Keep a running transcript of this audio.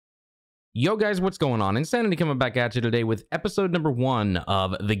Yo guys, what's going on? Insanity coming back at you today with episode number 1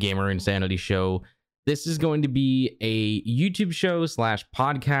 of the Gamer Insanity Show. This is going to be a YouTube show slash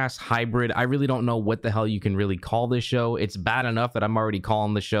podcast hybrid. I really don't know what the hell you can really call this show. It's bad enough that I'm already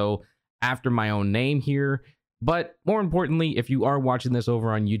calling the show after my own name here. But more importantly, if you are watching this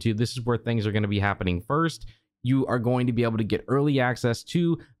over on YouTube, this is where things are going to be happening first. You are going to be able to get early access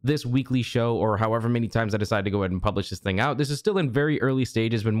to this weekly show, or however many times I decide to go ahead and publish this thing out. This is still in very early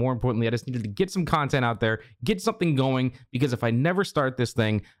stages, but more importantly, I just needed to get some content out there, get something going, because if I never start this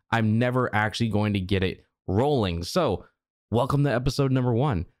thing, I'm never actually going to get it rolling. So welcome to episode number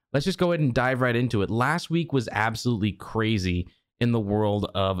 1. Let's just go ahead and dive right into it. Last week was absolutely crazy in the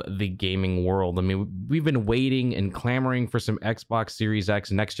world of the gaming world. I mean, we've been waiting and clamoring for some Xbox Series X,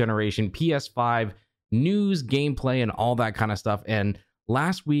 next generation, PS5, news, gameplay, and all that kind of stuff. And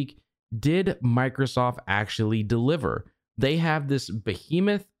last week, did Microsoft actually deliver? They have this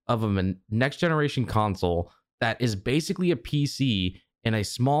behemoth of a next generation console that is basically a PC in a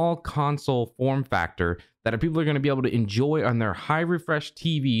small console form factor that people are going to be able to enjoy on their high refresh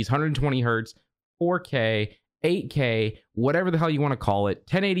TVs, 120 hertz, 4K, 8K, whatever the hell you want to call it,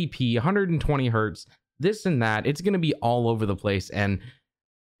 1080p, 120 hertz, this and that. It's going to be all over the place. And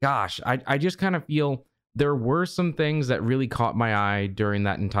gosh, I just kind of feel there were some things that really caught my eye during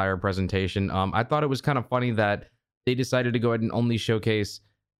that entire presentation. I thought it was kind of funny that they decided to go ahead and only showcase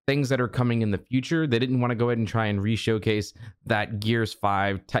things that are coming in the future. They didn't want to go ahead and try and re-showcase that Gears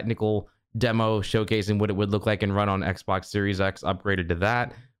 5 technical demo showcasing what it would look like and run on Xbox Series X, upgraded to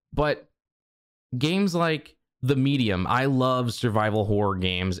that. But games like The Medium, I love survival horror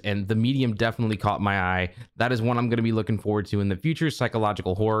games, and The Medium definitely caught my eye. That is one I'm going to be looking forward to in the future.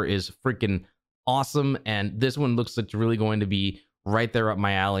 Psychological horror is freaking awesome, and this one looks like it's really going to be right there up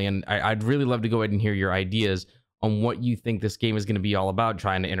my alley. And I'd really love to go ahead and hear your ideas on what you think this game is going to be all about,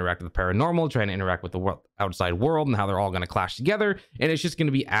 trying to interact with the paranormal, trying to interact with the outside world, and how they're all going to clash together. And it's just going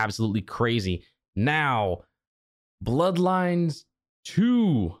to be absolutely crazy. Now, Bloodlines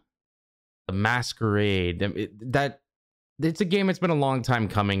 2. The Masquerade, it's a game that's been a long time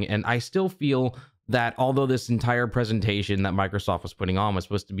coming, and I still feel that although this entire presentation that Microsoft was putting on was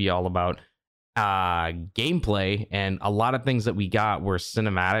supposed to be all about gameplay, and a lot of things that we got were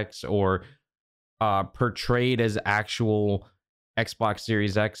cinematics or portrayed as actual Xbox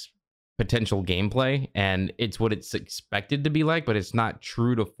Series X potential gameplay, and it's what it's expected to be like, but it's not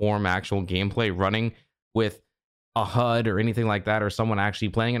true to form actual gameplay running with a HUD or anything like that, or someone actually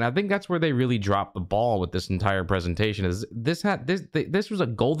playing. And I think that's where they really dropped the ball with this entire presentation. Is this was a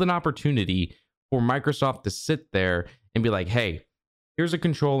golden opportunity for Microsoft to sit there and be like, hey, here's a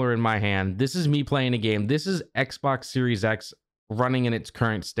controller in my hand, this is me playing a game, this is Xbox Series X running in its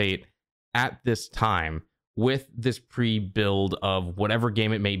current state at this time with this pre-build of whatever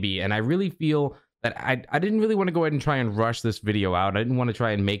game it may be. And I really feel that I didn't really want to go ahead and try and rush this video out. I didn't want to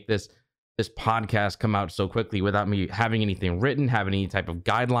try and make this podcast come out so quickly without me having anything written, having any type of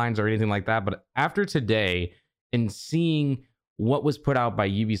guidelines or anything like that. But after today, and seeing what was put out by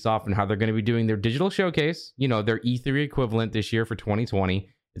Ubisoft and how they're going to be doing their digital showcase, you know, their E3 equivalent this year for 2020,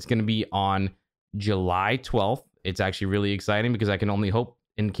 it's going to be on July 12th. It's actually really exciting because I can only hope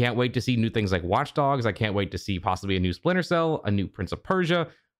and can't wait to see new things like Watch Dogs. I can't wait to see possibly a new Splinter Cell, a new Prince of Persia,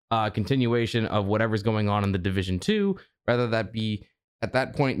 continuation of whatever's going on in the Division 2, whether that be at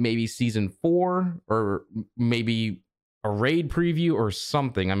that point, maybe season 4, or maybe a raid preview or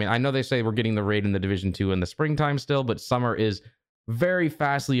something. I mean, I know they say we're getting the raid in the Division 2 in the springtime still, but summer is very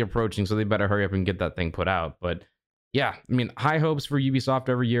fastly approaching, so they better hurry up and get that thing put out. But yeah, I mean, high hopes for Ubisoft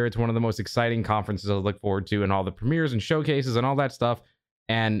every year. It's one of the most exciting conferences I look forward to, and all the premieres and showcases and all that stuff.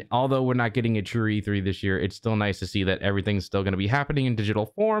 And although we're not getting a true E3 this year, it's still nice to see that everything's still going to be happening in digital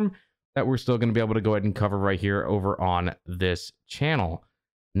form, that we're still going to be able to go ahead and cover right here over on this channel.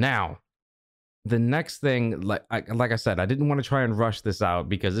 Now, the next thing, like I said, I didn't want to try and rush this out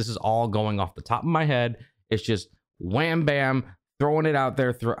because this is all going off the top of my head. It's just wham bam, throwing it out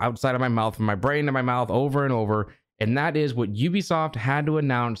there outside of my mouth, from my brain to my mouth, over and over. And that is what Ubisoft had to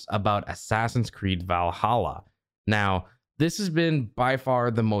announce about Assassin's Creed Valhalla. Now, this has been by far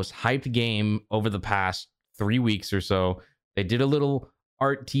the most hyped game over the past 3 weeks or so. They did a little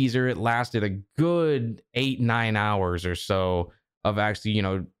art teaser. It lasted a good 8-9 hours or so of actually, you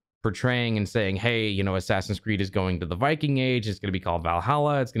know, portraying and saying, hey, you know, Assassin's Creed is going to the Viking Age. It's going to be called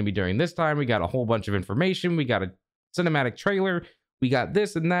Valhalla. It's going to be during this time. We got a whole bunch of information. We got a cinematic trailer. We got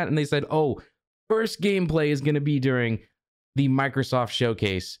this and that. And they said, oh, first gameplay is going to be during the Microsoft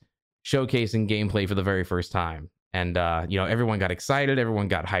showcase, showcasing gameplay for the very first time. And, you know, everyone got excited. Everyone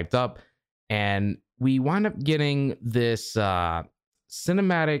got hyped up. And we wound up getting this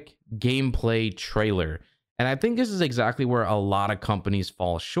cinematic gameplay trailer. And I think this is exactly where a lot of companies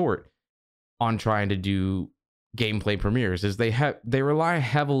fall short on trying to do gameplay premieres, is they rely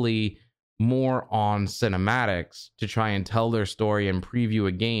heavily more on cinematics to try and tell their story and preview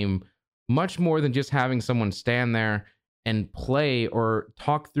a game, much more than just having someone stand there and play or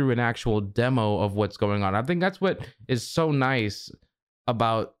talk through an actual demo of what's going on. I think that's what is so nice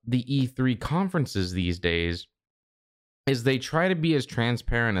about the E3 conferences these days, is they try to be as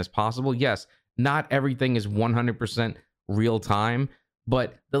transparent as possible. Yes, not everything is 100% real time,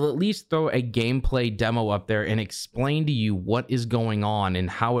 but they'll at least throw a gameplay demo up there and explain to you what is going on and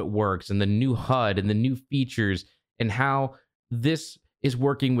how it works and the new HUD and the new features and how this is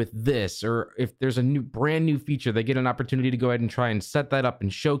working with this, or if there's a brand new feature, they get an opportunity to go ahead and try and set that up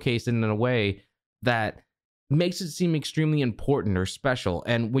and showcase it in a way that makes it seem extremely important or special.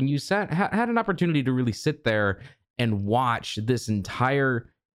 And when you had an opportunity to really sit there and watch this entire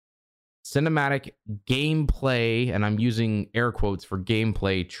cinematic gameplay, and I'm using air quotes for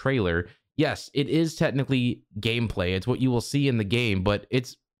gameplay trailer, yes, it is technically gameplay. It's what you will see in the game, but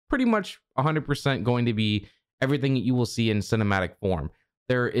it's pretty much 100% going to be everything that you will see in cinematic form.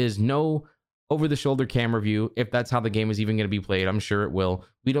 There is no over-the-shoulder camera view, if that's how the game is even going to be played. I'm sure it will.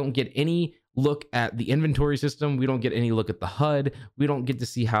 We don't get any look at the inventory system. We don't get any look at the HUD. We don't get to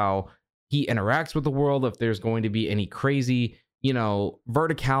see how he interacts with the world, if there's going to be any crazy,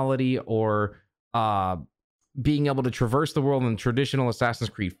 verticality or being able to traverse the world in traditional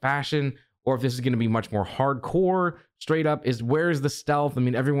Assassin's Creed fashion, or if this is going to be much more hardcore, straight up, where's the stealth? I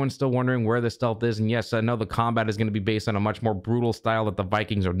mean, everyone's still wondering where the stealth is. And yes, I know the combat is going to be based on a much more brutal style that the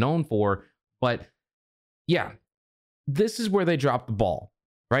Vikings are known for. But yeah, this is where they dropped the ball,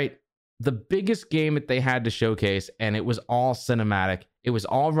 right? The biggest game that they had to showcase, and it was all cinematic. It was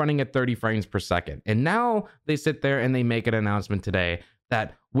all running at 30 frames per second. And now they sit there and they make an announcement today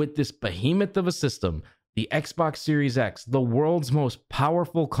that with this behemoth of a system, the Xbox Series X, the world's most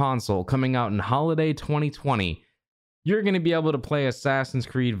powerful console, coming out in holiday 2020, you're going to be able to play Assassin's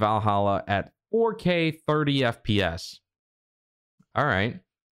Creed Valhalla at 4K 30 FPS. All right.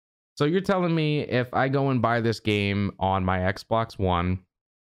 So you're telling me if I go and buy this game on my Xbox One,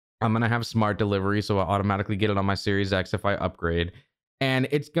 I'm going to have smart delivery, so I'll automatically get it on my Series X if I upgrade. And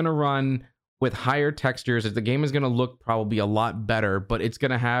it's going to run with higher textures. The game is going to look probably a lot better, but it's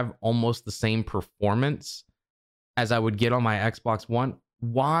going to have almost the same performance as I would get on my Xbox One.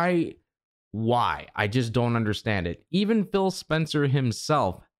 Why? I just don't understand it. Even Phil Spencer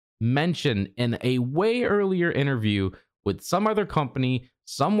himself mentioned in a way earlier interview with some other company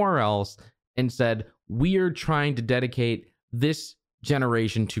somewhere else and said, we are trying to dedicate this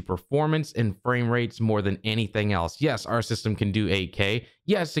generation to performance and frame rates more than anything else. Yes, our system can do 8K.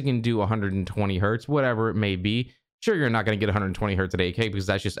 Yes, it can do 120 hertz, whatever it may be. Sure, you're not going to get 120 hertz at 8K because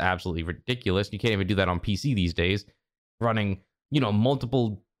that's just absolutely ridiculous. You can't even do that on PC these days, running,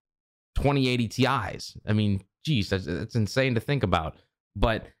 multiple 2080 Ti's. I mean, geez, that's insane to think about.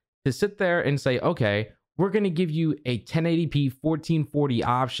 But to sit there and say, okay, we're going to give you a 1080p 1440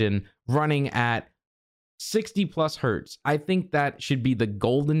 option running at 60 plus hertz. I think that should be the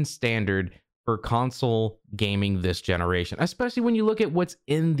golden standard for console gaming this generation, especially when you look at what's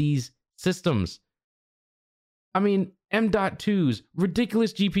in these systems. I mean, M.2s,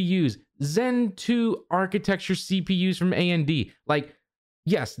 ridiculous GPUs, Zen 2 architecture CPUs from AMD. Like,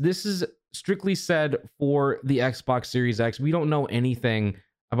 yes, this is strictly said for the Xbox Series X. We don't know anything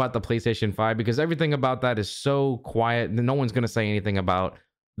about the PlayStation 5 because everything about that is so quiet. No one's going to say anything about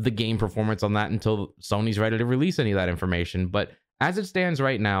the game performance on that until Sony's ready to release any of that information. But as it stands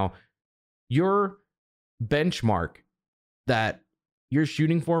right now, your benchmark that you're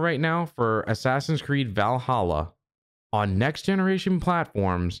shooting for right now for Assassin's Creed Valhalla on next generation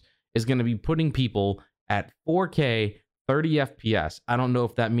platforms is going to be putting people at 4K 30 FPS. I don't know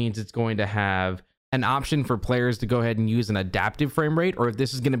if that means it's going to have an option for players to go ahead and use an adaptive frame rate, or if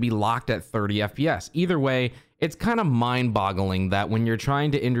this is going to be locked at 30 FPS. Either way, it's kind of mind-boggling that when you're trying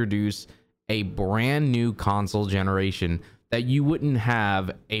to introduce a brand new console generation, that you wouldn't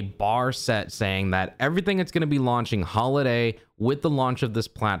have a bar set saying that everything that's going to be launching holiday with the launch of this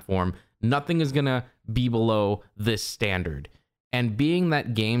platform, nothing is going to be below this standard. And being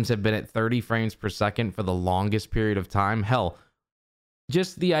that games have been at 30 frames per second for the longest period of time, hell,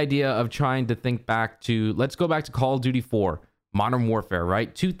 just the idea of trying to think back to, let's go back to Call of Duty 4, Modern Warfare,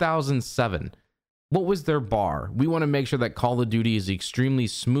 right? 2007. What was their bar? We want to make sure that Call of Duty is extremely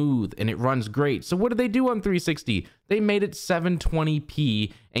smooth and it runs great. So what did they do on 360? They made it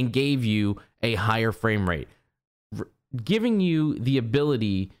 720p and gave you a higher frame rate, giving you the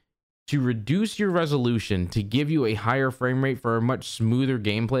ability to reduce your resolution to give you a higher frame rate for a much smoother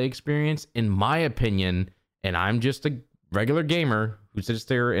gameplay experience, in my opinion, and I'm just a regular gamer who sits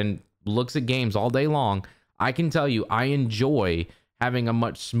there and looks at games all day long, I can tell you I enjoy having a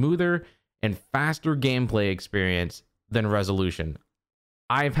much smoother and faster gameplay experience than resolution.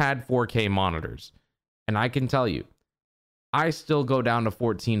 I've had 4K monitors, and I can tell you, I still go down to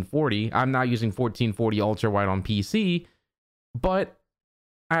 1440. I'm not using 1440 ultra wide on PC, but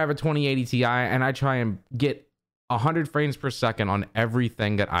I have a 2080 Ti, and I try and get 100 frames per second on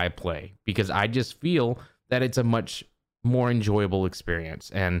everything that I play because I just feel that it's a much more enjoyable experience.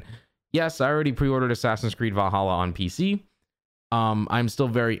 And yes, I already pre-ordered Assassin's Creed Valhalla on PC. I'm still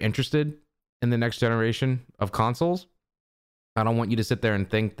very interested in the next generation of consoles. I don't want you to sit there and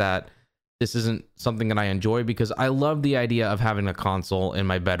think that this isn't something that I enjoy, because I love the idea of having a console in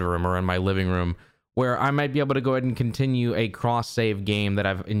my bedroom or in my living room where I might be able to go ahead and continue a cross-save game that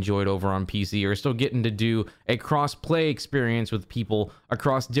I've enjoyed over on PC, or still getting to do a cross-play experience with people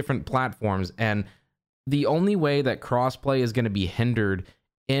across different platforms. And the only way that cross-play is going to be hindered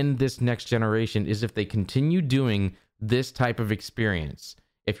in this next generation is if they continue doing this type of experience.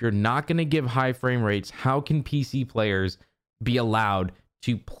 If you're not going to give high frame rates, how can PC players be allowed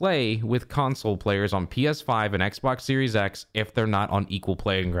to play with console players on PS5 and Xbox Series X if they're not on equal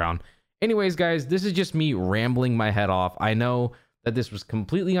playing ground? Anyways, guys, this is just me rambling my head off. I know that this was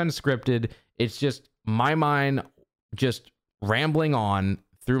completely unscripted. It's just my mind just rambling on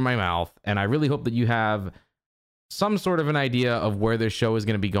through my mouth, and I really hope that you have some sort of an idea of where this show is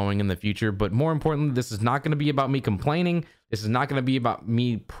going to be going in the future. But more importantly, this is not going to be about me complaining. This is not going to be about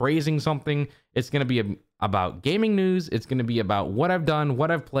me praising something. It's going to be about gaming news. It's going to be about what I've done, what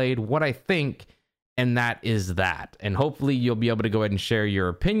I've played, what I think, and that is that. And hopefully you'll be able to go ahead and share your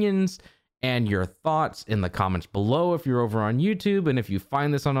opinions and your thoughts in the comments below if you're over on YouTube. And if you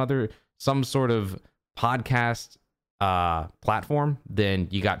find this on some sort of podcast platform, then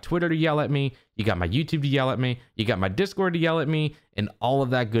you got Twitter to yell at me, you got my YouTube to yell at me, you got my Discord to yell at me, and all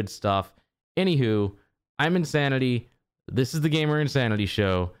of that good stuff. Anywho, I'm Insanity. This is the Gamer Insanity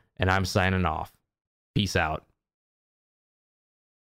Show, and I'm signing off. Peace out.